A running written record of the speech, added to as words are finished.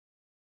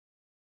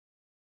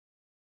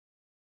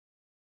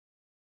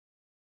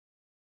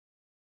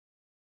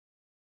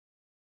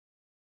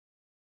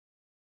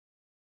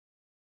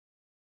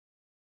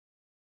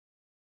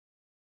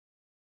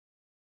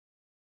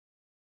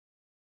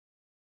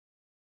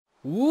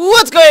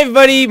What's going on,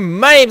 everybody?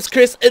 My name's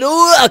Chris and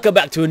welcome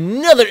back to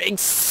another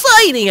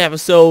exciting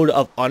episode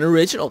of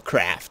Unoriginal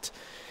Craft.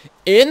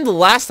 In the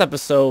last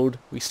episode,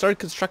 we started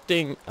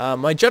constructing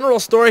my general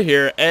store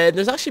here, and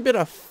there's actually been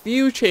a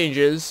few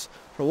changes.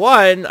 For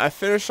one, I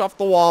finished off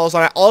the walls,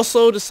 and I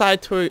also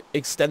decided to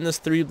extend this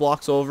 3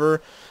 blocks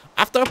over.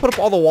 After I put up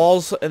all the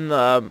walls in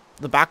the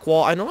back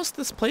wall, I noticed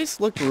this place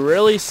looked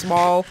really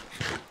small.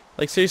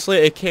 Like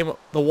seriously,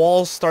 the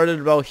walls started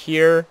about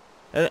here.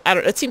 And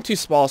it seemed too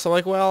small, so I'm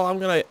like, well, I'm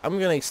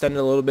gonna extend it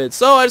a little bit.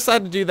 So I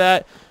decided to do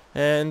that,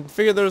 and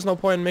figured there was no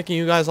point in making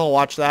you guys all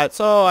watch that.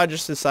 So I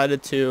just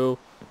decided to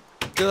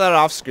do that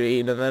off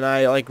screen, and then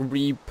I like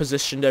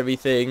repositioned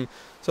everything,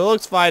 so it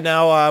looks fine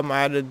now. I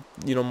added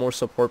more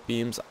support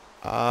beams.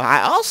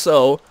 I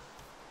also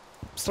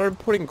started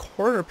putting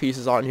corner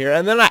pieces on here,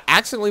 and then I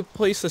accidentally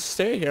placed a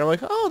stair here. I'm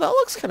like, oh, that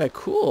looks kind of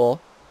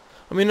cool.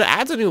 I mean, it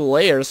adds a new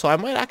layer, so I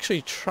might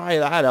actually try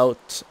that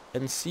out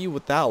and see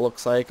what that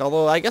looks like.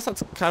 Although, I guess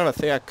that's kind of a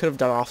thing I could have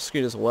done off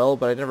screen as well,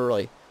 but I never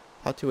really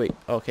thought to wait.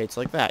 Okay, it's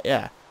like that,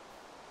 yeah.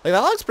 Like, that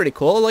looks pretty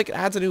cool. Like, it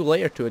adds a new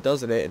layer to it,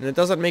 doesn't it? And it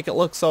doesn't make it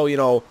look so,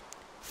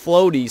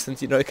 floaty,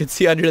 since, you can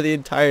see under the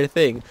entire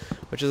thing,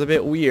 which is a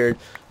bit weird.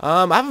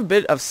 I have a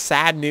bit of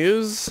sad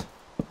news.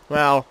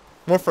 Well,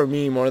 more for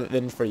me more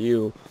than for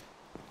you.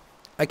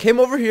 I came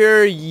over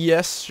here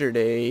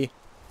yesterday.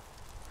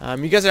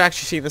 You guys are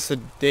actually seeing this the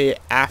day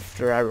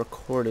after I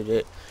recorded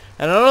it.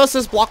 And I noticed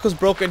this block was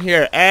broken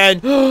here.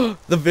 And the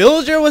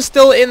villager was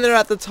still in there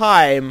at the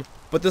time.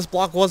 But this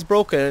block was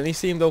broken and he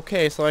seemed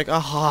okay. So like,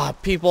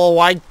 people,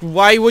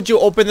 why would you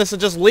open this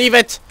and just leave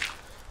it?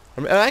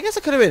 I mean, I guess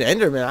it could have been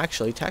Enderman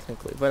actually,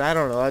 technically. But I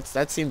don't know.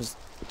 That seems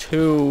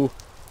too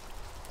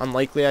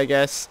unlikely, I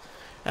guess.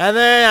 And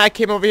then I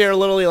came over here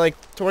literally like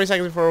 20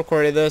 seconds before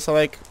recording this. I'm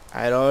like,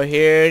 I don't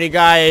hear any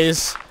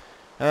guys.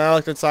 And I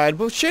looked inside.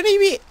 But shouldn't he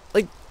be,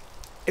 like,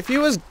 if he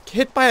was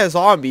hit by a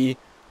zombie,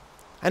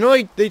 I know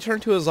they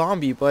turned to a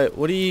zombie, but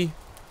would he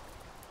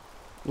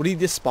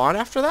despawn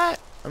after that?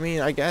 I mean,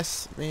 I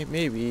guess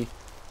maybe.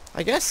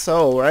 I guess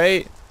so,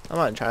 right? I'm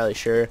not entirely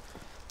sure.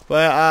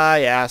 But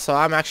yeah, so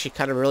I'm actually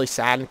kind of really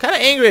sad and kind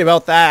of angry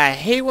about that. I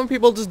hate when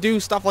people just do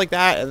stuff like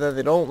that and then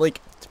they don't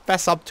like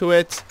fess up to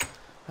it.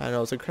 I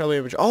know, it's incredibly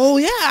immature. Oh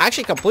yeah, I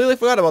actually completely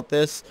forgot about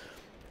this.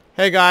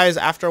 Hey guys,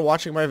 after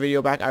watching my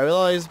video back, I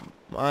realized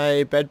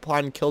my bed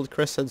plan killed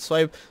Chris and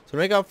Swipe, so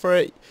make up for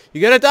it. You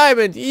get a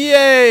diamond!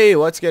 Yay!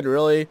 What's good,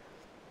 really?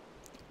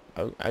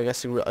 I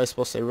guess I was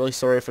supposed to say really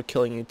sorry for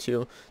killing you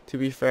too. To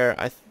be fair,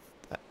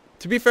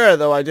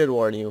 though, I did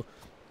warn you.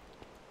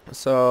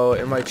 So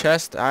in my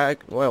chest,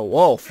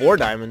 whoa, 4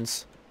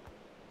 diamonds.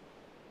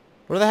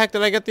 Where the heck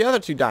did I get the other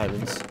 2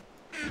 diamonds?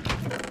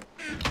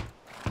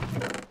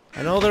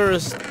 I know there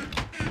was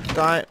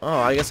oh,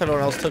 I guess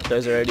everyone else took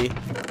theirs already.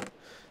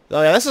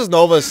 Oh yeah, this is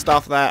Nova's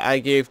stuff that I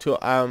gave to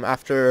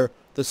after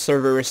the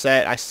server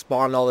reset. I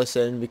spawned all this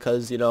in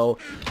because,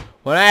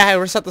 when I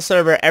reset the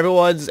server,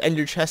 everyone's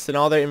ender chest and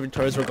all their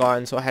inventories were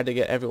gone, so I had to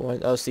get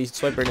everyone. Oh, see,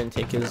 Swiper didn't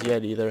take his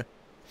yet either.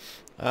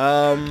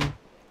 Hello,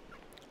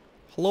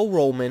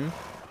 Roman.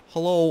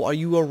 Hello, are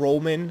you a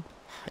Roman?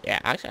 Yeah,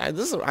 actually, I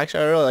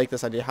really like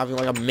this idea, having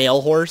like a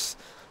male horse.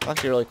 It's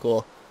actually really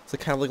cool. It's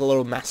kind of like a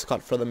little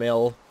mascot for the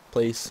male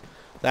place.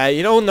 That,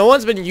 no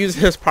one's been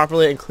using this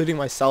properly, including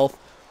myself.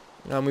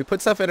 We put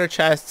stuff in our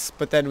chests,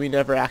 but then we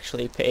never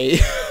actually pay.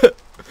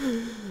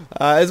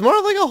 It's more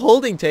of like a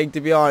holding tank,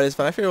 to be honest,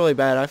 but I feel really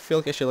bad. I feel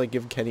like I should like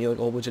give Kenny like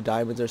a whole bunch of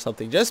diamonds or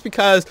something, just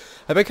because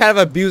I've been kind of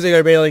abusing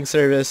our mailing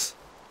service.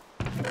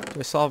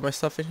 Do I solve my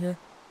stuff in here?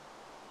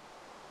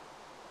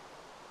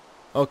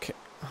 Okay.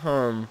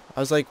 I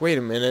was like, wait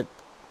a minute.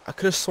 I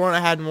could have sworn I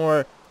had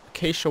more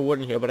acacia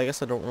wood in here, but I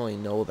guess I don't really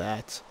know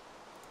that.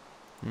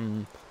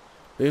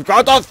 We've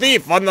got a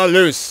thief on the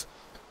loose.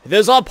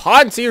 There's a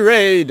Ponzi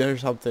raid or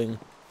something.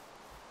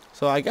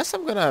 So I guess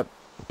I'm gonna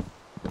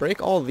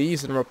break all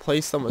these and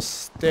replace them with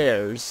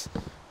stairs.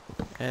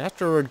 And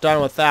after we're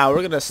done with that,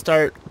 we're gonna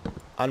start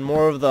on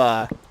more of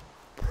the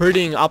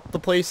prettying up the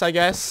place, I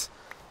guess.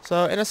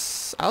 So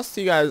I'll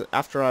see you guys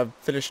after I've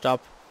finished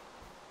up.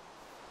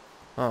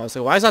 Oh, I was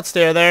like, why is that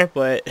stair there?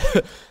 But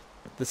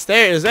the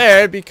stair is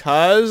there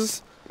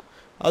because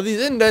of these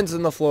indents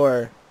in the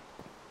floor.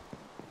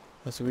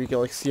 So we can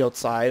like see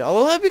outside.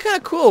 Although that'd be kind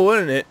of cool,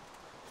 wouldn't it?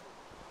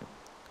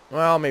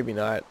 Well, maybe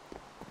not.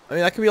 I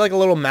mean, that could be like a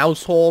little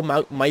mouse hole.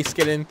 Mice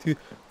get into.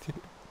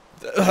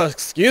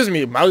 Excuse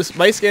me,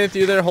 mice get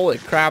into there. Holy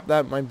crap!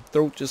 That my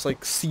throat just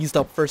like seized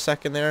up for a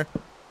second there.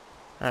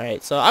 All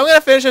right, so I'm gonna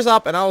finish this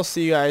up, and I will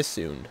see you guys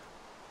soon.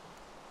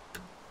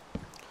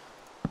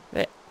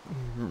 There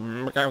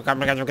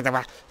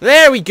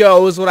we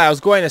go. Is what I was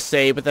going to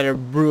say, but then it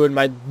ruined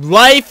my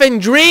life and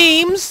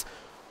dreams.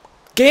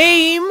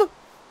 Game.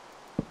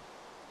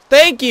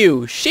 Thank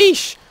you.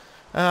 Sheesh.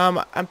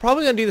 I'm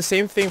probably going to do the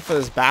same thing for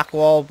this back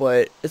wall,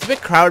 but it's a bit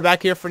crowded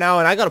back here for now,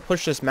 and I got to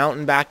push this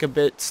mountain back a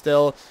bit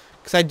still,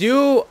 because I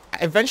do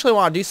eventually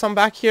want to do some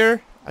back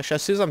here. Actually,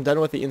 as soon as I'm done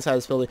with the inside of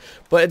this building.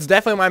 But it's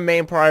definitely my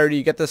main priority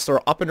to get this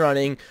store up and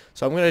running,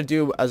 so I'm going to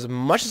do as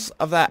much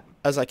of that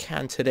as I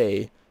can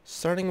today.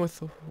 Starting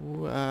with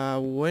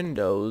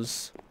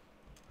windows.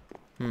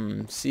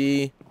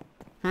 See?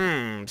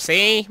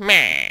 See?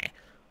 Meh.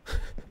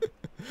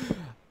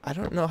 I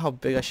don't know how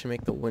big I should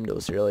make the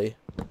windows, really.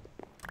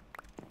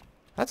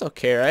 That's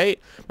okay, right?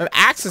 My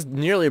axe is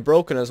nearly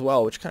broken as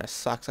well, which kind of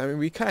sucks. I mean,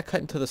 we kind of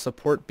cut into the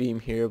support beam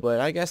here, but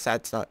I guess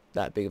that's not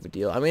that big of a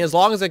deal. I mean, as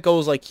long as it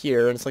goes like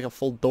here, and it's like a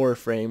full door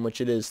frame,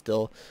 which it is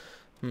still.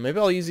 Maybe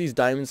I'll use these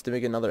diamonds to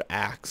make another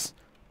axe.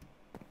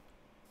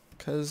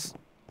 Because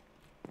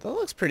that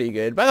looks pretty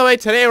good. By the way,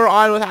 today we're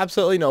on with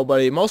absolutely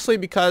nobody. Mostly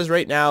because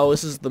right now,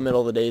 this is the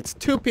middle of the day. It's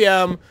 2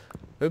 p.m.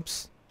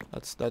 Oops.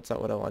 That's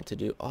not what I want to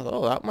do.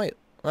 Although, that might...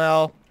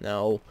 Well,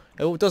 no.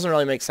 It doesn't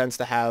really make sense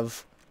to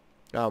have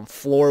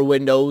floor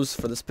windows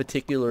for this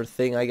particular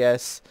thing, I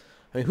guess.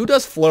 I mean, who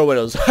does floor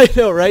windows? I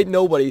know, right?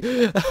 Nobody.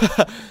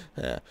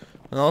 Yeah.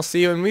 And I'll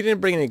see. And we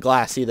didn't bring any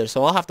glass either,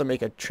 so I'll have to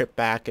make a trip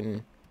back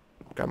and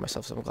grab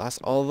myself some glass.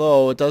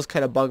 Although, it does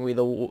kind of bug me.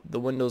 The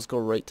windows go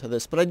right to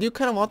this. But I do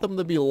kind of want them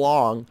to be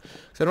long.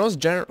 Because I know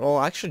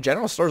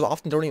general stores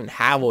often don't even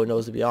have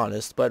windows, to be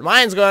honest. But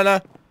mine's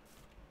gonna...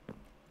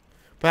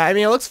 But, I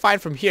mean, it looks fine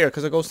from here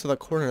because it goes to the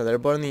corner there.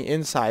 But on the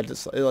inside,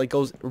 it like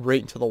goes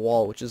right into the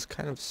wall, which is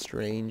kind of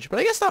strange. But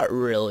I guess not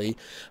really.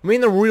 I mean,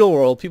 in the real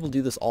world, people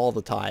do this all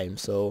the time.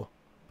 So,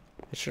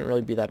 it shouldn't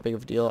really be that big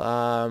of a deal.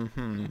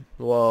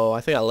 Whoa,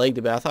 I think I lagged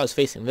a bit. I thought I was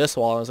facing this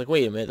wall. And I was like,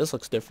 wait a minute, this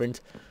looks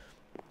different.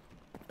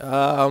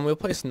 We'll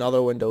place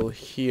another window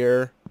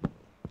here.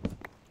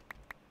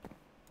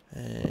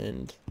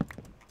 And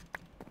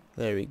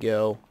there we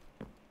go.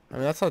 I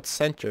mean, that's not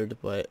centered,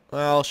 but...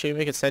 Well, should we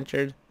make it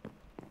centered?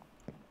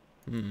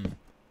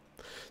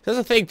 That's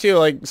the thing too,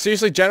 like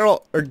seriously,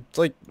 general or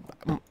like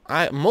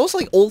most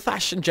like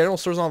old-fashioned general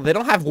stores they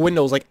don't have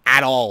windows like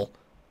at all.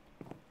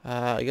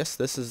 I guess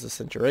this is the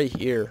center right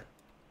here,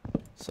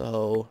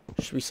 so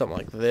it should be something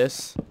like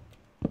this.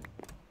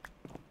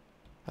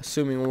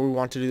 Assuming we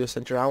want to do the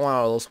center, I want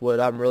all this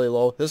wood. I'm really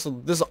low. This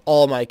is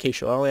all my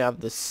acacia. I only have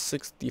the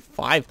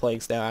 65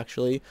 planks now,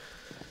 actually.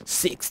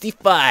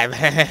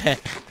 65.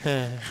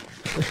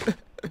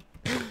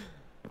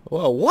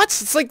 Whoa, what?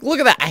 It's like, look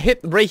at that. I hit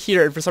right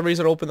here, and for some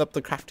reason it opened up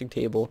the crafting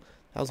table.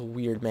 That was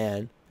weird,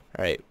 man.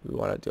 Alright, we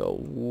want to do a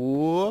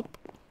whoop.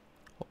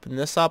 Open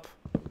this up.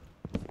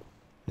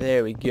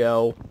 There we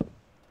go.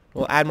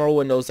 We'll add more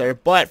windows there.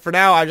 But for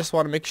now, I just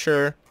want to make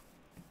sure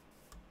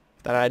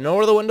that I know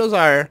where the windows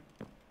are.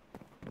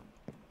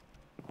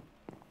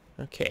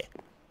 Okay.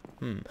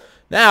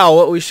 Now,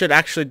 what we should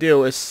actually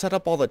do is set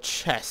up all the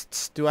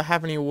chests. Do I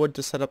have any wood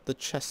to set up the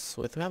chests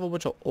with? We have a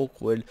bunch of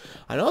oak wood.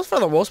 I know for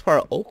the most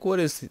part, oak wood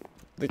is...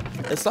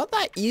 It's not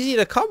that easy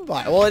to come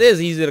by. Well, it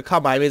is easy to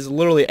come by. I mean, it's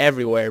literally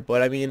everywhere.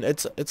 But, I mean,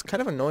 it's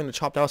kind of annoying to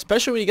chop down.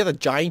 Especially when you get the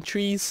giant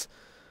trees.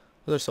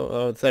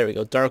 Oh, there we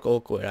go. Dark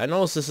oak wood. I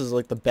notice this is,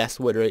 like, the best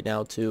wood right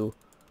now, to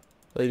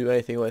really do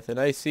anything with. And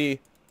I see...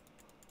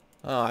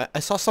 I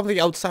saw something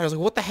outside. I was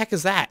like, what the heck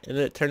is that? And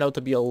it turned out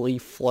to be a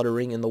leaf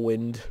fluttering in the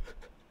wind.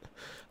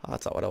 Oh,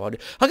 that's not what I want to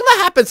do. How can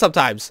that happen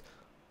sometimes?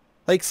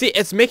 Like, see,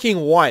 it's making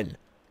one.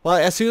 Well,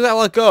 as soon as I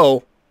let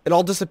go, it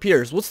all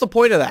disappears. What's the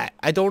point of that?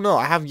 I don't know.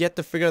 I have yet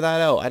to figure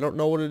that out. I don't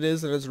know what it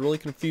is, and it's really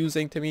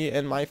confusing to me,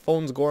 and my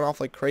phone's going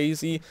off like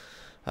crazy.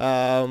 8.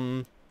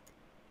 I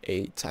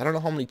don't know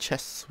how many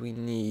chests we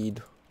need.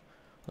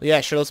 Well,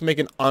 yeah, sure, let's make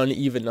an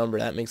uneven number.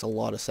 That makes a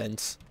lot of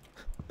sense.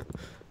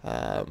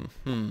 I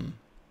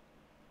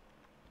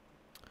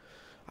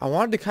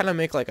wanted to kind of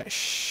make like a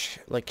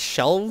like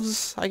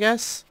shelves, I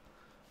guess.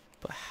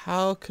 But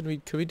how could we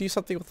do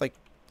something with like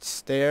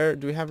do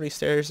we have any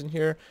stairs in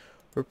here?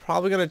 We're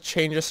probably gonna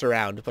change this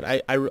around, but I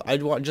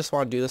just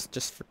want to do this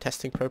just for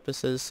testing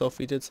purposes. So if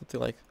we did something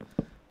like,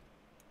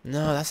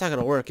 no, that's not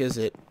gonna work, is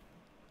it?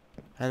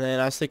 And then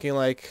I was thinking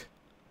like,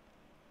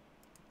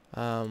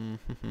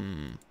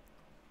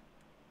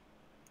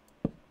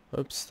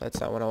 oops, that's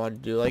not what I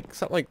wanted to do. Like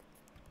something like,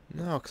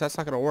 no, because that's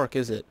not gonna work,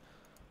 is it?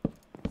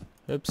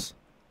 Oops,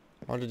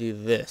 I want to do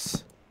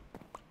this.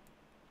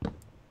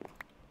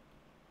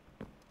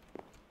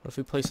 What if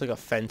we place like a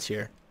fence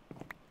here?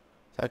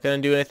 Is that gonna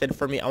do anything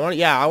for me? I want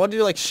to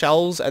do like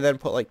shelves and then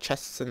put like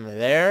chests in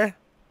there.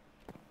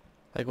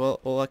 Like,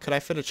 well, could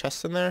I fit a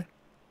chest in there?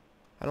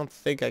 I don't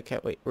think I can.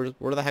 Wait,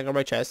 where the heck are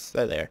my chests?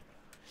 They're there.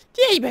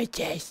 Yay, my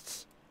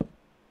chests!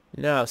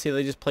 No, see,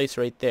 they just place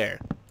right there.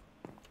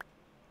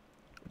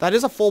 That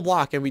is a full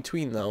block in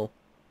between, though.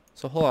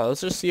 So hold on, let's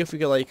just see if we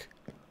can like.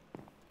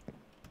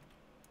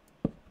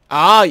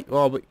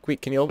 Well,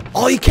 wait, can you open?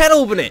 Oh, you can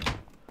open it.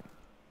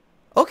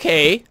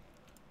 Okay.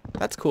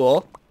 That's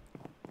cool.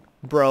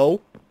 Bro.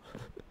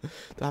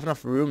 Don't have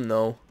enough room,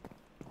 though.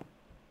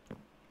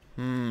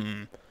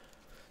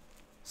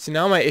 See,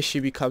 now my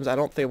issue becomes I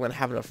don't think I'm going to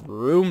have enough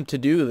room to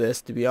do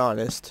this, to be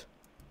honest.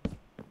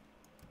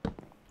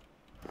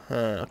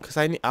 Because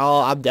I'm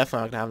definitely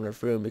not going to have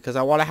enough room because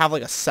I want to have,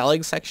 like, a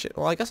selling section.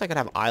 Well, I guess I could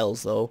have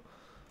aisles, though.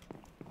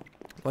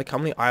 Like, how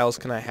many aisles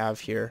can I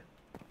have here?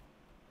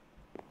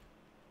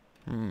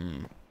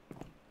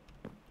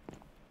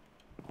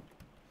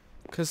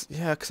 Because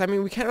I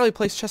mean, we can't really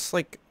place chests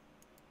like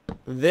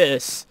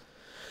this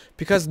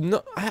Because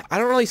no, I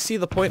don't really see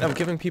the point of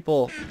giving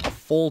people a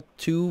full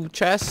 2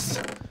 chests.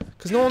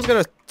 Because no one's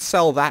going to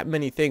sell that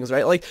many things,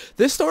 right? Like,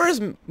 this store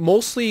is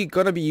mostly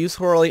going to be used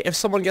for, like, if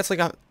someone gets, like,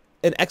 an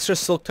extra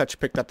Silk Touch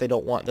pick that they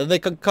don't want. Then they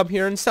can come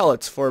here and sell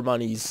it for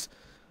monies.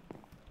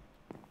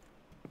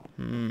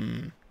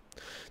 Now,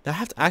 I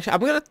have to, actually,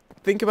 I'm going to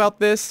think about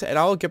this, and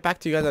I'll get back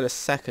to you guys in a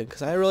second.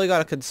 Because I really got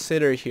to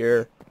consider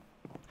here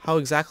how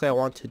exactly I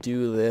want to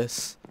do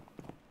this.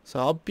 So,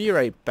 I'll be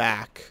right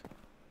back.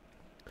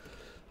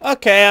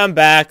 Okay, I'm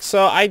back.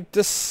 So, I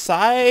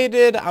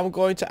decided I'm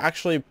going to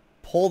actually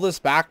pull this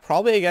back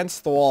probably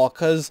against the wall,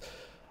 because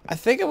I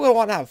think I'm going to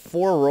want to have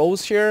 4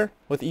 rows here,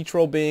 with each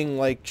row being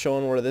like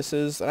showing where this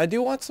is. And I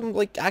do want some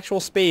like actual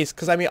space,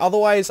 because I mean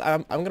otherwise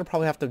I'm going to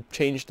probably have to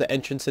change the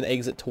entrance and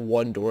exit to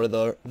 1 door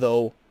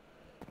though,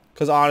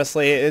 because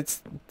honestly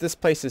this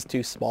place is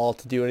too small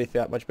to do anything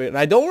that much bigger. And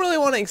I don't really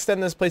want to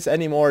extend this place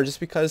anymore,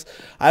 just because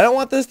I don't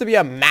want this to be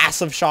a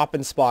massive shop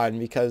and spawn,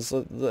 because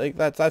like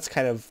that's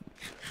kind of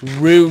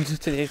rude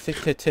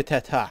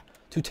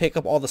to take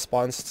up all the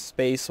spawn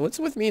space. What's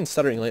with me and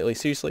stuttering lately?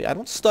 Seriously, I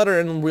don't stutter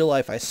in real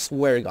life, I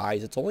swear,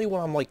 guys. It's only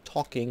when I'm like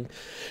talking.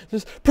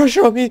 There's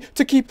pressure on me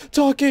to keep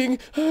talking.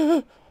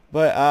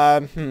 But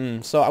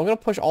so I'm gonna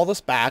push all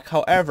this back.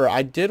 However,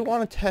 I did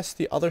want to test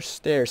the other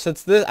stairs,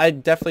 since this I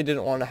definitely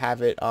didn't want to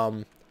have it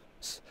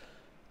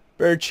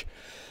birch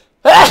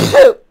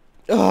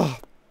oh,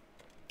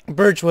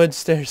 birchwood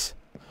stairs.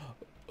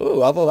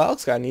 Ooh, although that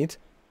looks kinda neat.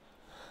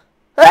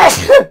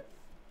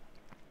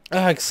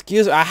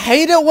 Excuse me. I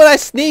hate it when I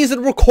sneeze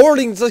in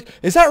recordings. Like,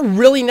 is that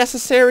really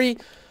necessary?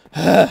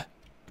 Oh,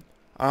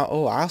 I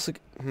also...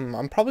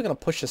 I'm probably going to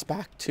push this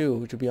back,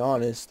 too, to be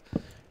honest.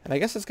 And I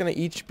guess it's going to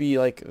each be,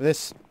 like,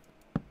 this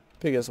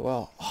big as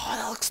well. Oh,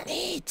 that looks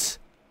neat.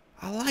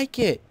 I like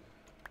it.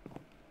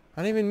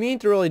 I didn't even mean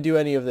to really do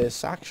any of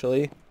this,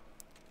 actually.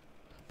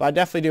 But I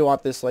definitely do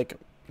want this, like,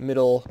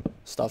 middle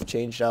stuff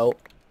changed out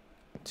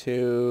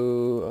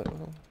to...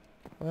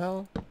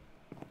 well...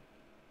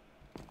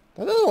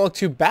 that doesn't look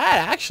too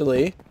bad,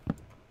 actually.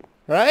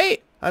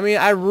 Right? I mean,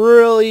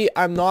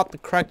 I'm not the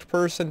correct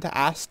person to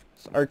ask,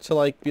 or to,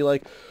 like, be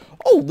like,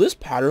 oh, this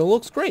pattern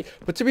looks great.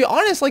 But to be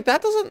honest, like,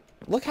 that doesn't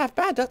look half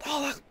bad. That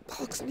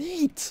looks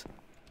neat.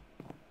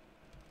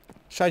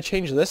 Should I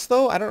change this,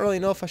 though? I don't really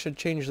know if I should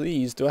change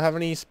these. Do I have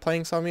any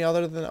planks on me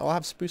other than... I'll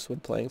have spruce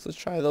wood planks. Let's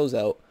try those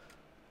out.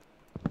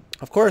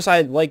 Of course,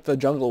 I like the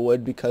jungle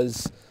wood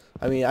because,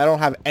 I mean, I don't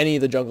have any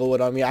of the jungle wood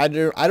on me. I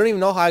don't even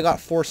know how I got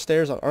 4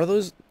 stairs on. Are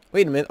those...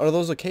 wait a minute, are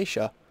those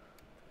acacia?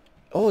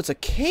 Oh, it's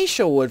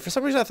acacia wood. For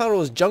some reason I thought it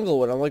was jungle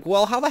wood. I'm like,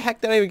 well, how the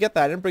heck did I even get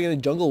that? I didn't bring any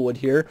jungle wood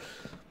here.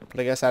 But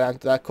I guess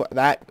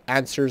that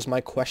answers my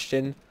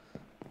question.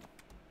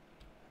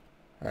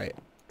 Alright.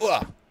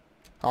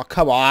 Oh,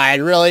 come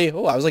on, really?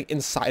 Oh, I was like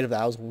inside of that.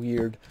 That was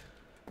weird.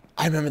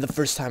 I remember the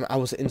first time I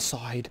was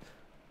inside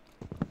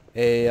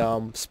a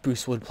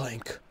spruce wood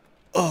plank.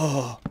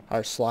 Oh,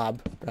 or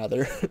slab,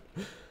 rather.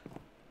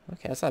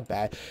 Okay, that's not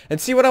bad.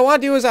 And see, what I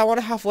want to do is I want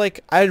to have,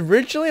 like, I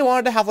originally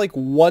wanted to have, like,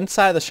 one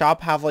side of the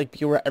shop have, like,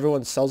 be where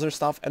everyone sells their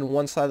stuff, and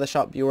one side of the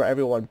shop be where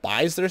everyone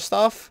buys their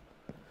stuff.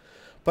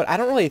 But I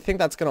don't really think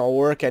that's going to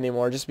work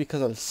anymore, just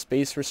because of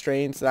space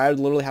restraints, and I would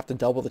literally have to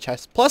double the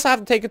chest. Plus, I have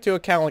to take into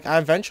account, like, I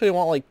eventually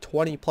want, like,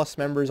 20 plus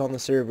members on the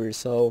server,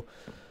 so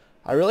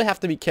I really have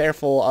to be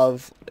careful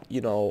of, you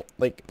know,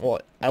 like,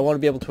 well, I want to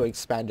be able to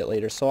expand it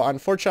later. So,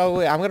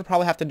 unfortunately, I'm going to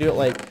probably have to do it,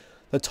 like,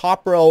 the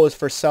top row is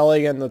for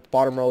selling and the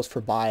bottom row is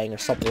for buying or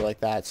something like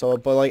that. So,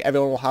 but like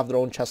everyone will have their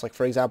own chest. Like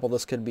for example,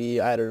 this could be,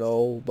 I don't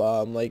know,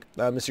 like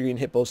Mr. Green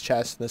Hippo's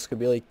chest. And this could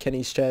be like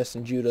Kenny's chest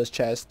and Judah's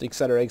chest,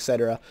 etc.,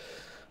 etc.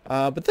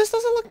 But this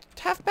doesn't look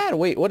half bad.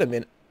 Wait, wait a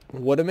minute.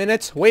 Wait a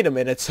minute. Wait a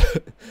minute.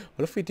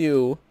 What if we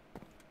do...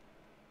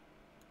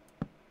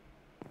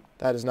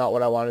 that is not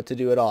what I wanted to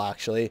do at all,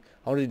 actually.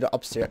 I wanted to do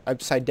the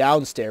upside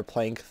down stair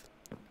plank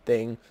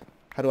thing.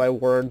 How do I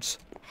words?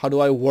 How do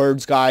I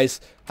words,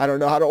 guys? I don't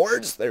know how to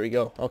words. There we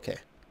go. Okay.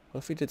 What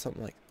if we did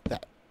something like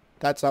that?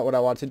 That's not what I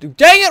wanted to do.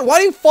 Dang it! Why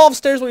do you fall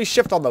upstairs when you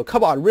shift on, though?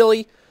 Come on,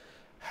 really?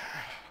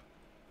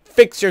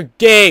 Fix your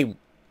game!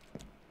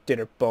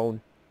 Dinner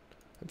bone.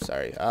 I'm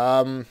sorry.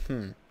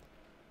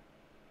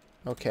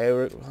 Okay,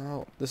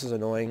 oh, this is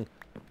annoying.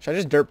 Should I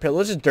just dirt pillar?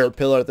 Let's just dirt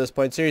pillar at this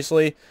point.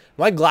 Seriously?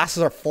 My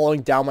glasses are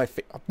falling down my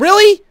face.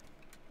 Really?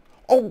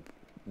 Oh.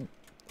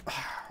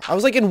 I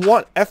was like in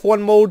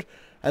F1 mode.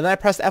 And then I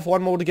pressed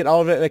F1 mode to get out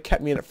of it, and it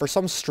kept me in it for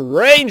some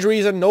strange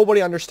reason.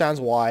 Nobody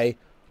understands why.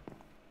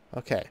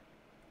 Okay.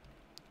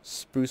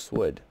 Spruce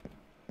wood.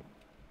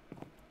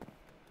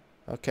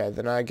 Okay,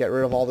 then I get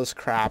rid of all this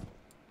crap.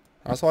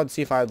 I also wanted to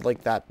see if I'd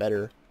like that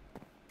better.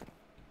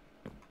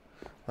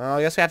 Well,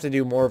 I guess we have to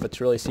do more of it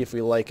to really see if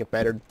we like it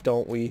better,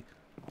 don't we?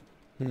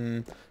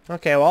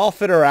 Okay, well, I'll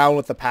fit around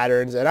with the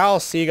patterns, and I'll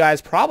see you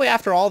guys probably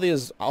after all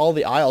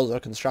the aisles are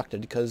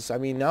constructed, because, I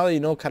mean, now that you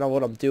know kind of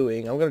what I'm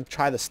doing, I'm going to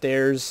try the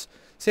stairs,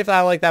 see if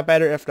I like that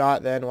better. If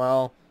not, then,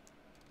 well,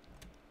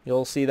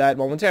 you'll see that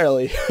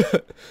momentarily.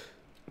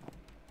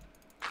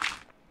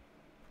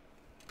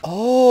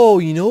 Oh,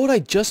 you know what I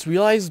just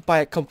realized by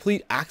a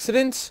complete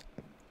accident?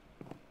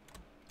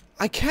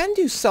 I can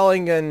do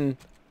selling and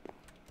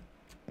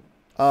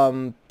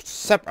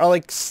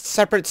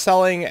separate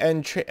selling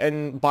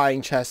and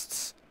buying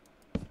chests.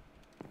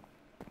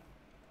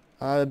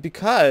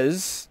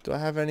 Because do I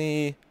have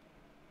any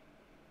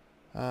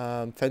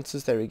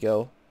fences? There we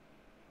go.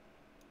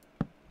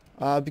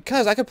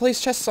 Because I could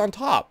place chests on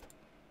top.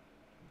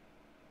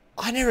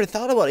 I never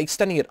thought about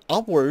extending it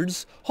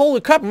upwards. Holy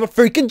crap, I'm a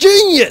freaking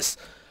genius!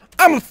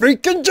 I'm a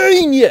freaking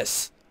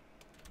genius!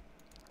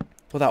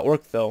 Will that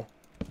work though?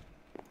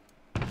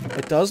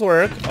 It does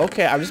work.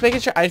 Okay, I'm just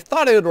making sure. I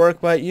thought it would work,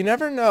 but you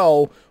never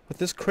know with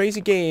this crazy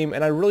game,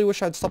 and I really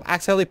wish I'd stop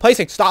accidentally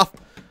placing stuff.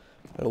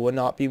 It would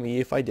not be me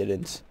if I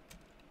didn't.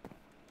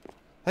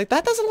 Like,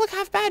 that doesn't look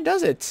half bad,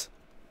 does it?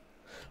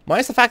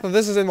 Minus the fact that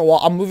this is in the wall.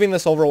 I'm moving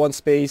this over one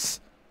space.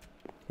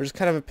 Which is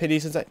kind of a pity,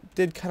 since I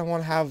did kind of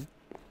want to have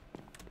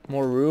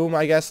more room,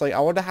 I guess. Like, I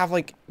want to have,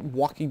 like,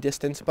 walking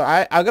distance.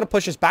 But I'm going to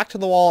push this back to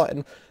the wall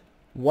and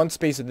one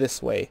space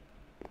this way.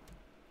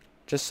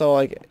 Just so,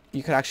 like,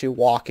 you can actually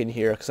walk in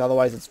here. Because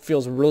otherwise it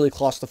feels really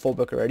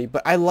claustrophobic already.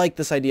 But I like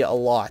this idea a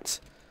lot.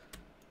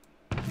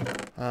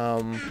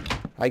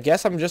 I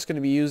guess I'm just going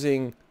to be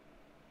using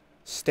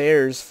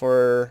stairs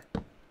for...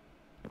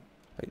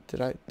 Wait,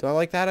 do I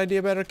like that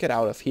idea better? Get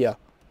out of here.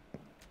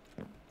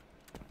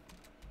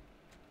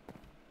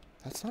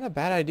 That's not a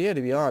bad idea,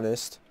 to be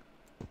honest.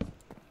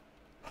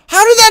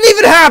 How did that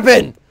even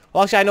happen?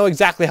 Well, actually, I know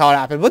exactly how it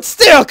happened, but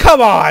still,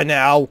 come on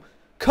now.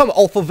 Come,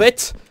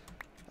 alphabet.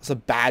 As a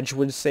badge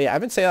would say.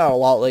 I've been saying that a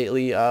lot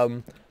lately.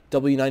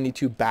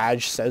 W92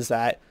 badge says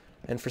that.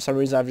 And for some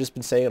reason, I've just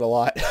been saying it a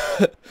lot.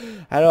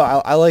 I don't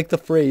know. I like the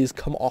phrase,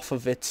 come off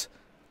of it.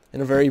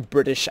 In a very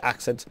British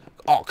accent.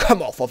 Oh,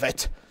 come off of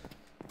it.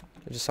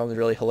 It just sounded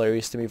really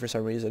hilarious to me for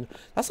some reason.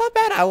 That's not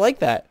bad. I like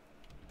that.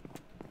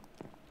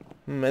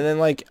 And then,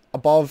 like,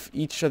 above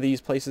each of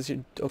these places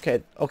here.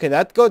 Okay,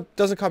 that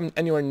doesn't come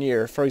anywhere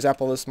near. For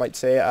example, this might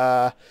say,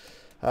 I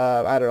don't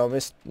know,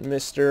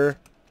 Mr.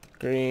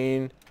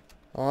 Green.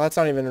 Well, that's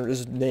not even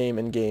his name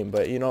in game,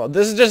 but, you know,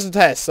 this is just a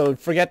test, so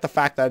forget the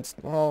fact that it's,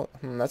 well,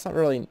 that's not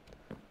really... What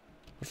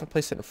if I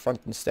place it in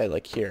front instead,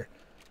 like here?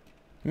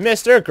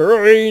 Mr.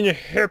 Green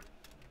Hippo.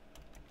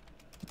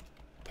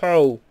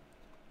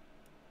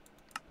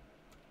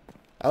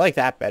 I like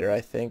that better,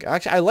 I think.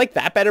 Actually, I like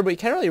that better, but you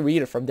can't really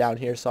read it from down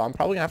here, so I'm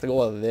probably going to have to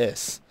go with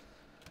this.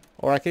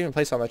 Or I can even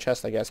place it on my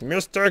chest, I guess.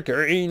 Mr.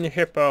 Green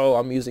Hippo.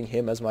 I'm using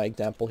him as my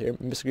example here.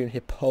 Mr. Green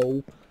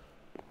Hippo.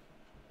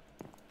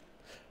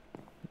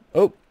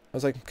 Oh, I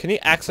was like, can you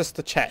access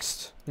the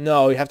chest?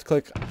 No, you have to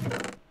click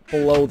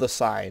below the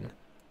sign.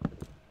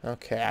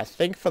 Okay, I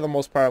think for the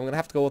most part, I'm going to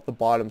have to go with the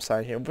bottom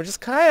sign here, which is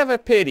kind of a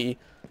pity.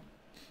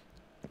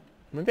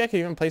 Maybe I could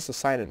even place the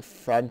sign in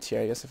front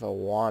here, I guess, if I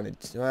wanted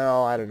to.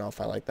 Well, I don't know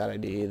if I like that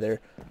idea either.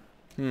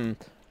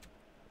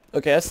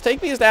 Okay, let's take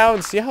these down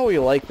and see how we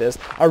like this.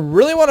 I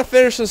really want to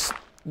finish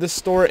this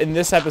store in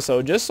this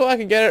episode, just so I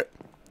can get it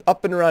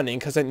up and running,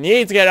 because it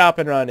needs to get up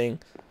and running.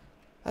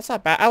 That's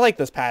not bad. I like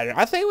this pattern.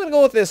 I think I'm going to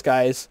go with this,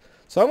 guys.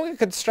 So I'm going to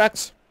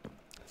construct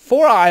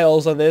 4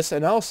 aisles of this,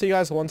 and I'll see you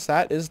guys once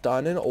that is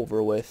done and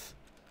over with.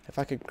 If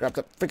I could grab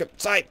the freaking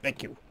side.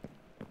 Thank you.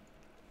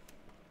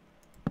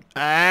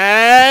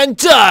 And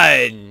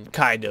done,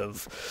 kind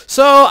of.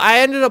 So I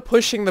ended up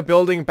pushing the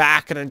building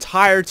back an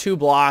entire 2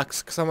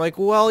 blocks, because I'm like,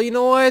 well, you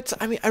know what?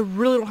 I mean, I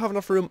really don't have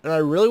enough room, and I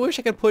really wish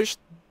I could push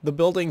the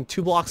building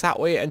 2 blocks that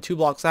way and 2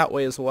 blocks that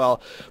way as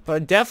well.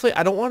 But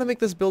I don't want to make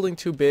this building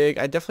too big.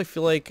 I definitely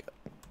feel like,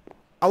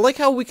 I like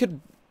how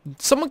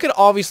someone could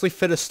obviously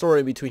fit a store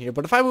in between here,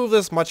 but if I move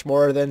this much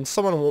more, then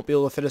someone won't be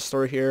able to fit a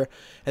store here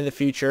in the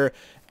future,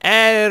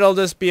 and it'll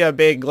just be a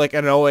big, like,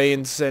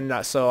 annoyance,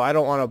 and so I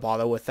don't want to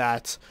bother with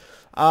that.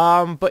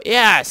 But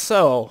yeah,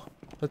 so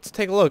let's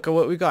take a look at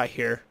what we got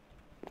here.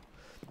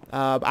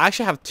 I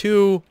actually have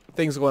 2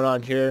 things going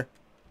on here.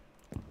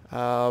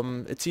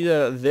 It's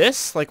either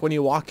this, like when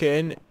you walk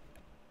in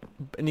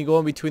and you go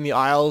in between the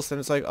aisles, and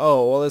it's like,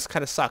 oh, well, this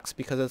kind of sucks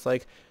because it's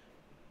like,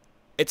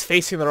 it's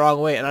facing the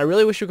wrong way, and I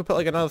really wish we could put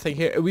like another thing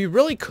here. We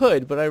really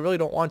could, but I really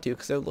don't want to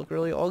because it would look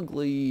really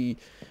ugly.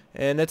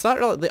 And it's not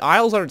really, the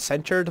aisles aren't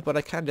centered, but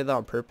I kind of did that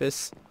on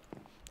purpose.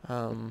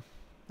 I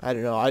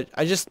don't know. I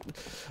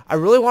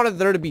really wanted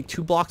there to be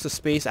 2 blocks of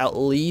space at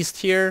least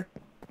here.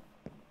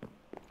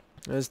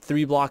 There's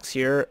 3 blocks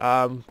here.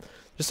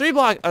 There's 3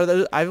 blocks.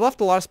 I've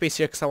left a lot of space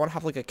here because I want to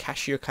have like a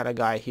cashier kind of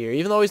guy here.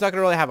 Even though he's not going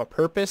to really have a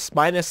purpose.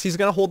 Minus he's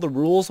going to hold the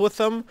rules with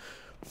them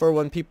for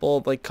when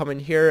people like come in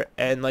here,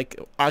 and like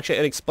actually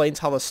it explains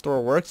how the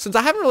store works. Since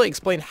I haven't really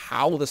explained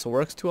how this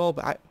works too well,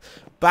 but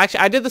actually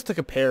I did this to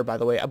compare, by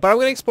the way. But I'm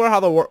going to explore how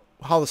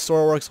the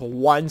store works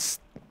once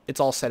it's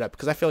all set up,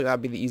 because I feel like that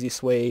would be the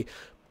easiest way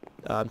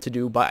to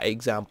do by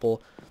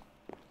example.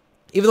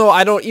 Even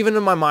though even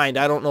in my mind,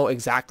 I don't know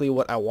exactly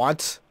what I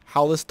want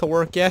how this to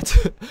work yet.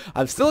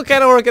 I'm still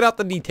kind of working out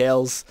the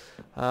details.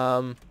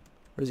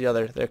 Where's the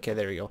other? Okay,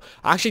 there we go.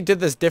 I actually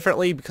did this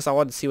differently because I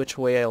wanted to see which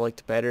way I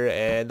liked better,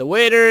 and the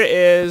waiter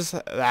is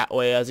that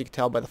way, as you can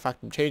tell by the fact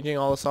I'm changing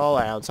all this all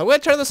around. So I'm going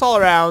to turn this all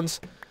around,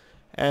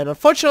 And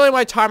unfortunately,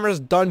 my timer is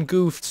done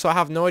goofed, so I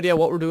have no idea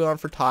what we're doing on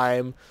for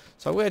time.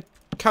 So I'm going to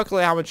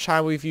calculate how much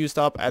time we've used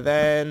up, and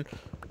then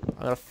I'm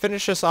going to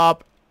finish this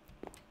up.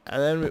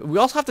 And then we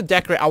also have to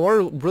decorate. I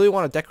really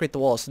want to decorate the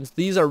walls, since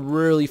these are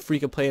really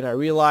freaking plain, I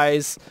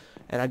realize.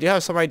 And I do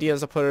have some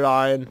ideas to put it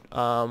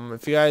on.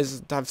 If you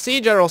guys have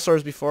seen general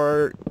stores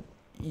before,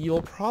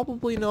 you'll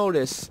probably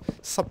notice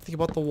something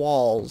about the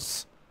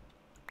walls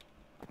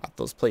at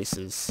those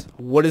places.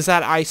 What is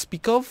that I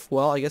speak of?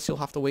 Well, I guess you'll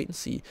have to wait and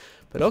see.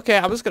 But okay,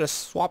 I'm just going to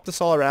swap this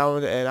all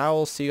around, and I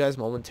will see you guys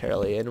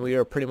momentarily. And we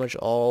are pretty much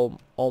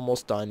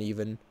almost done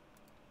even.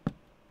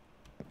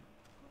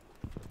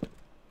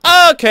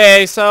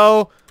 Okay,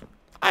 so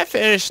I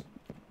finished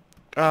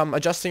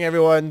adjusting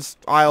everyone's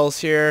aisles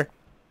here.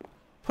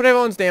 Put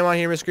everyone's name on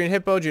here: Miss Green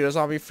Hippo, Judo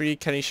Zombie Free,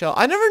 Kenny Shell.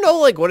 I never know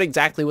like what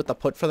to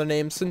put for the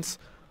names, since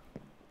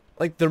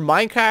like their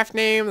Minecraft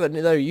name,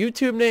 their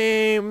YouTube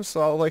name.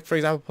 So like for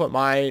example, put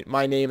my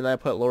name, and then I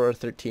put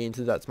Laura13,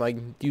 since that's my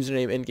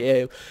username in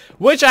game,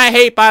 which I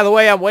hate, by the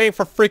way. I'm waiting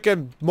for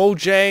freaking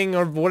Mojang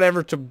or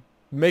whatever to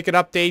make an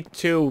update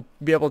to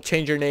be able to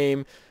change your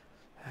name.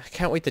 I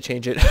can't wait to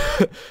change it.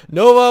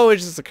 Nova,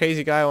 which is the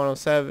crazy guy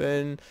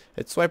 107.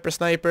 It's Swiper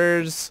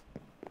Snipers.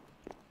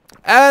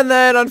 And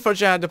then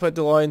unfortunately I had to put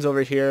DeLoyne's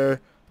over here.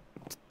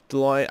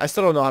 DeLoyne, I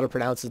still don't know how to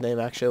pronounce his name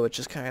actually, which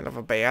is kind of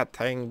a bad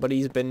thing, but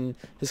his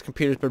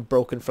computer's been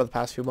broken for the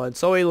past few months,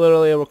 so he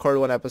literally recorded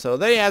one episode,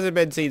 then he hasn't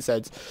been seen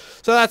since.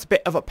 So that's a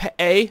bit of a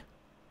pay.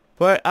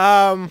 But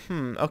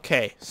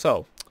okay,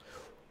 so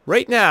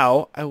right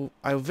now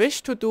I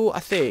wish to do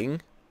a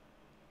thing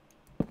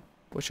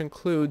which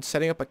includes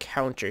setting up a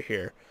counter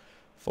here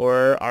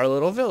for our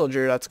little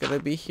villager that's going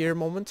to be here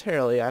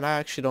momentarily. And I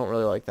actually don't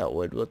really like that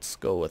wood. Let's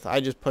go with,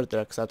 I just put it there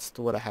because that's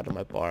what I had in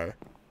my bar.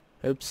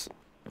 Oops.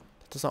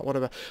 That's not what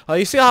I'm... Oh,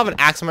 you see I have an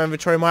axe in my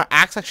inventory. My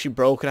axe actually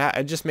broke, and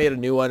I just made a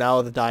new one out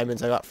of the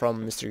diamonds I got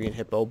from Mr. Green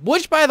Hippo.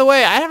 Which, by the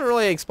way, I haven't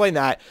really explained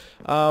that.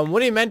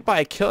 What he meant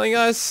by killing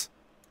us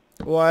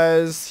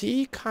was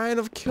he kind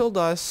of killed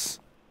us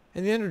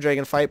in the Ender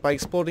Dragon fight by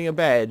exploding a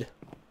bed.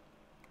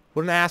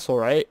 What an asshole,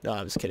 right? No,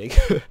 I'm just kidding.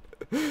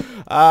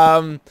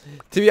 To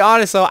be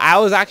honest, though, I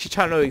was actually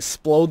trying to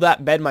explode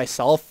that bed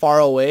myself far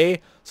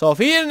away. So if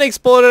he didn't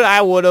explode it,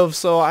 I would have.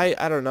 So I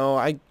don't know.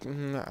 I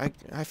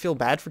feel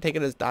bad for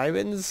taking his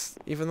diamonds,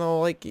 even though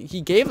like he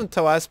gave them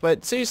to us.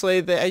 But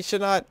seriously, I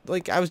should not.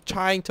 Like I was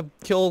trying to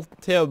kill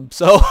him.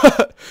 So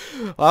well,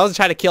 I wasn't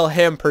trying to kill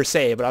him per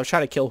se, but I was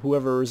trying to kill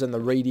whoever was in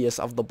the radius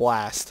of the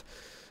blast.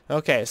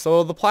 Okay,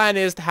 so the plan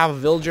is to have a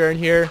villager in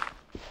here.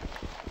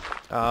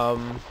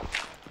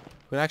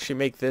 We can actually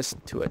make this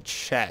into a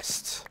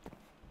chest.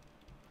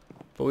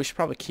 But we should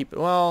probably keep it.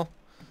 Well,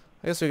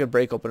 I guess we could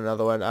break open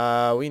another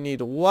one. We need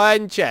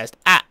one chest.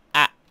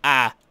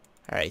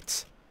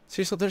 Alright.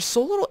 Seriously, there's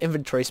so little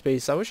inventory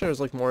space. I wish there was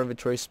like more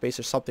inventory space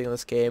or something in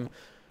this game.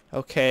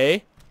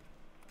 Okay.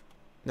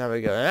 Now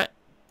we go.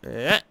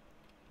 And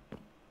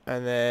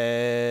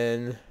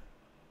then...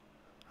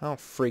 I don't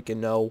freaking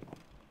know.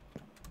 I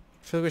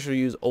feel like we should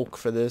use oak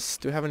for this.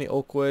 Do we have any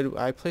oak wood?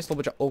 I placed a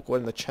little bit of oak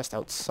wood in the chest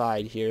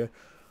outside here.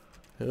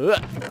 I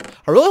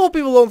really hope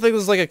people don't think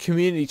this is like a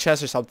community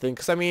chest or something,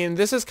 because I mean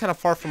this is kind of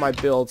far from my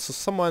build, so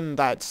someone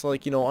that's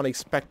like, you know,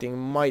 unexpecting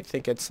might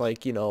think it's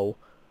like, you know,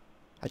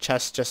 a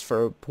chest just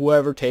for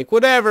whoever take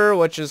whatever,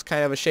 which is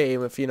kind of a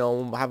shame if, you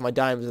know, I have my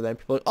diamonds and then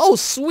people are like, oh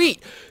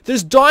sweet,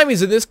 there's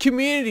diamonds in this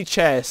community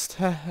chest.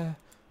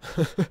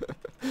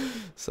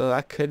 So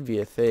that could be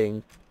a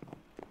thing.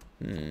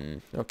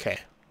 Okay.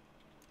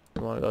 I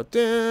want to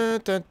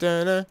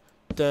go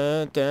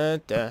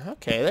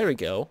okay, there we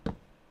go.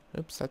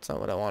 Oops, that's not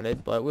what I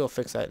wanted, but we'll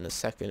fix that in a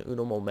second.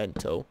 Uno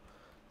momento.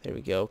 There we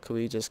go. Could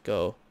we just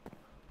go?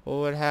 What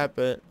would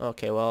happen?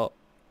 Okay, well,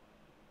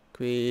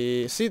 could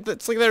we see?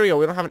 That's like, there we go.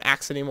 We don't have an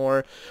axe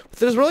anymore. But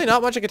there's really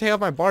not much I can take off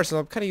my bar, so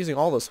I'm kind of using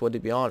all this wood, to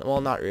be honest. Well,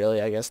 not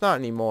really, I guess. Not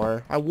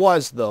anymore. I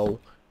was,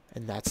 though.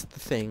 And that's the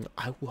thing.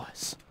 I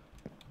was.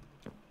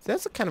 So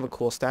that's kind of a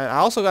cool stand. I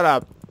also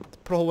gotta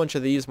put a whole bunch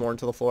of these more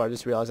into the floor. I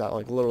just realized that,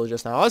 like, literally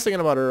just now. I was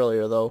thinking about it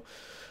earlier, though.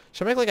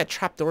 Should I make, like, a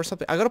trapdoor or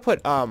something? I gotta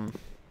put,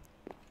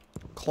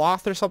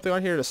 cloth or something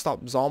on here to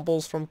stop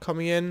zombies from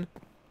coming in.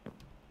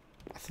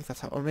 I think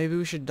that's how, or maybe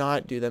we should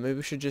not do that. Maybe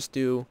we should just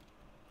do,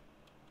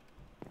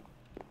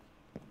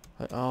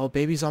 oh,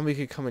 baby zombie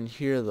could come in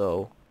here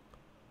though.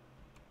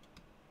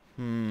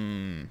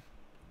 So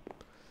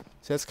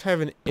that's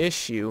kind of an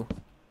issue,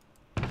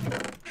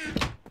 because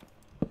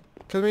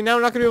I mean now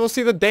we're not gonna be able to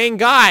see the dang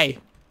guy.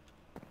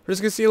 We're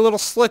just gonna see a little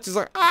slit. He's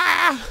like,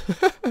 ah.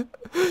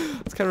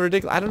 It's kind of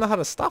ridiculous. I don't know how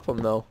to stop him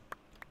though.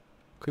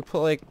 Could we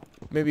put like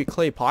maybe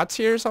clay pots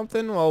here or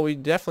something? Well, we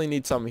definitely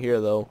need some here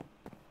though.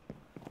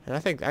 And I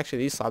think actually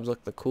these slabs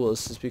look the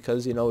coolest, just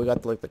because, you know, we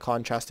got like the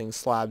contrasting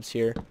slabs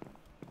here.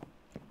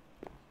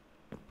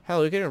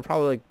 Hell, we could even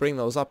probably like bring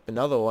those up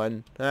another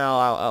one. No,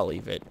 I'll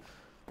leave it.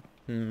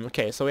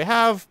 Okay, so we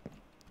have,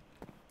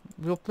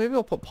 maybe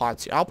we'll put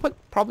pots here. I'll put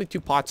probably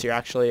 2 pots here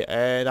actually,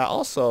 and I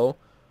also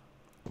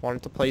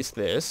wanted to place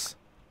this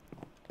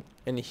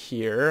in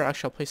here.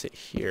 Actually, I'll place it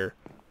here.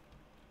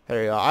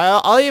 There you go.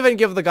 I'll even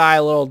give the guy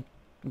a little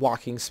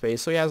walking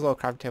space, so he has a little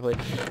crafting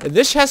template. In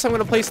this chest, I'm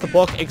going to place the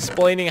book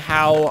explaining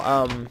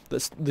how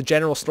the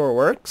general store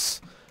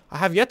works. I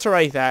have yet to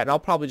write that, and I'll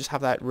probably just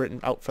have that written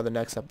out for the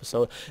next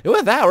episode. And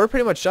with that, we're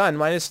pretty much done,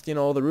 minus, you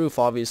know, the roof,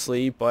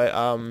 obviously, but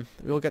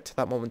we'll get to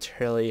that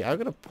momentarily. I'm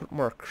going to put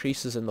more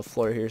creases in the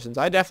floor here, since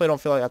I definitely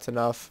don't feel like that's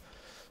enough.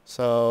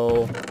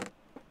 So,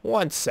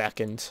 1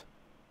 second.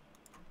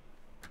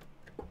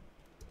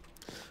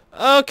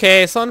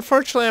 Okay, so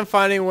unfortunately I'm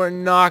finding we're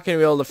not going to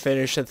be able to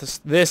finish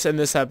this in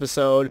this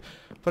episode,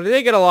 but I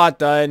did get a lot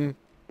done,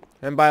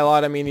 and by a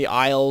lot I mean the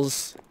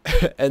aisles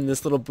and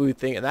this little booth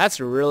thing, and that's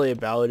really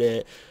about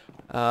it.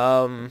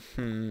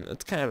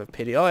 It's kind of a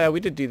pity. Oh yeah, we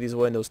did do these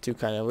windows too,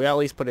 kind of. We at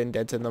least put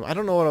indents in them. I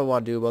don't know what I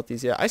want to do about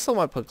these yet. I still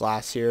want to put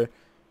glass here.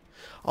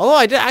 Although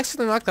I did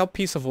accidentally knock that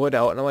piece of wood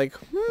out, and I'm like,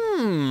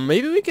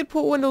 maybe we could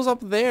put windows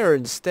up there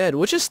instead,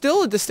 which is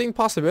still a distinct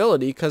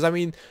possibility, because I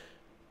mean,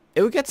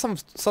 it would get some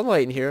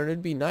sunlight in here, and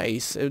it'd be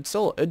nice. It'd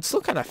still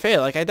kind of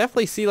fail. Like, I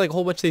definitely see like a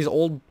whole bunch of these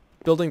old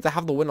buildings that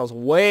have the windows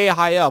way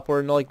high up,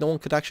 where like no one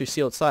could actually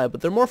see outside.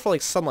 But they're more for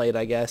like sunlight,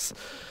 I guess.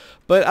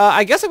 But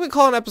I guess I'm gonna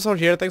call an episode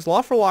here. Thanks a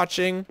lot for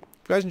watching.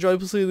 If you guys enjoyed,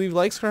 please leave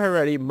likes for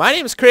already. My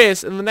name is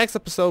Chris. In the next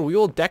episode, we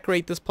will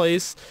decorate this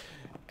place.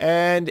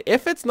 And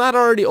if it's not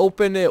already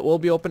open, it will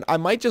be open. I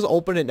might just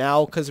open it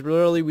now, because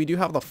really we do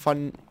have the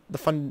fundamental.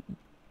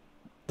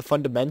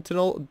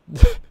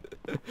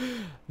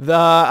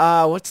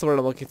 What's the word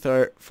I'm looking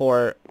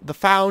for? The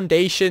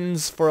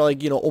foundations for,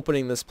 like, you know,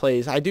 opening this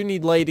place. I do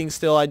need lighting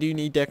still. I do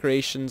need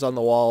decorations on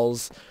the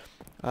walls.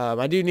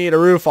 I do need a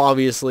roof,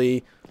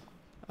 obviously.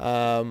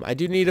 I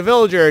do need a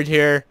villager in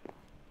here.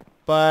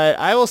 But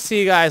I will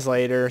see you guys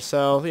later.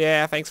 So,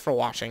 yeah, thanks for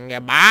watching.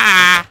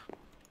 Bye!